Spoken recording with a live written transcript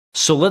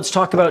So let's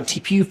talk about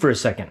TPU for a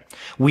second.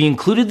 We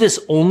included this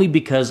only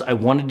because I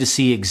wanted to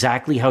see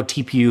exactly how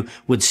TPU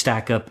would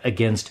stack up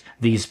against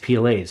these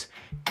PLAs.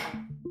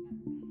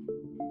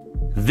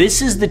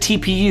 This is the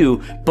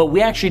TPU, but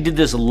we actually did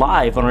this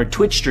live on our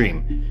Twitch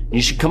stream.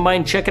 You should come by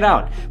and check it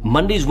out.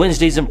 Mondays,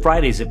 Wednesdays, and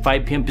Fridays at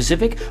 5 p.m.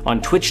 Pacific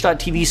on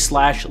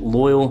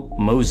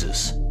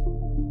twitch.tv/loyalmoses.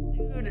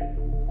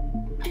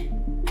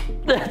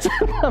 Dude,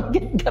 I'm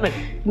getting kind of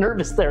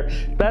nervous there.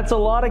 That's a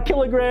lot of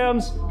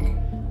kilograms.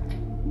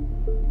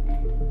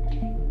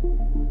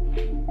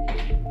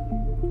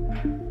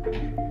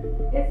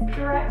 It's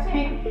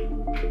directing.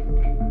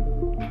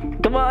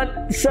 Come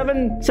on,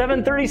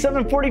 730,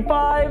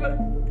 745,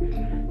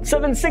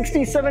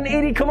 760,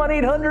 780, come on,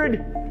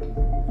 800,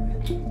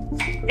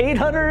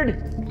 800,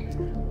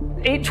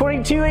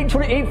 822,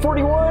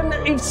 841,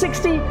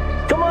 860,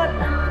 come on.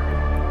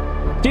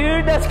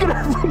 Dude, that's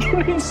gonna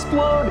fucking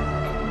explode.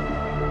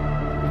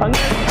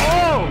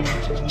 Oh,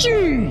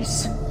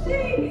 jeez.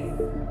 Jeez.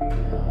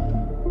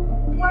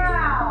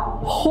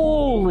 Wow.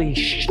 Holy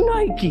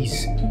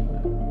shnikes.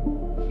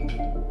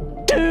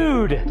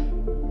 Dude.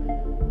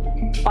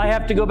 I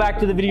have to go back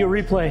to the video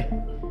replay.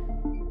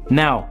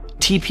 Now,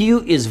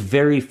 TPU is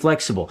very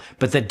flexible,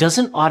 but that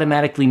doesn't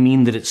automatically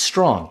mean that it's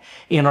strong.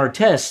 In our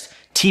test,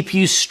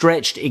 TPU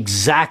stretched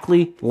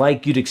exactly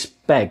like you'd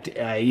expect.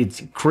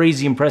 It's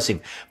crazy impressive.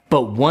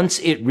 But once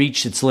it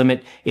reached its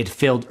limit, it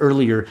failed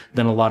earlier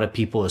than a lot of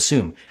people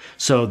assume.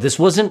 So this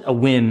wasn't a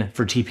win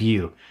for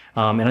TPU.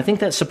 And I think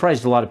that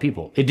surprised a lot of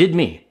people. It did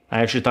me.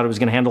 I actually thought it was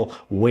going to handle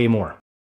way more.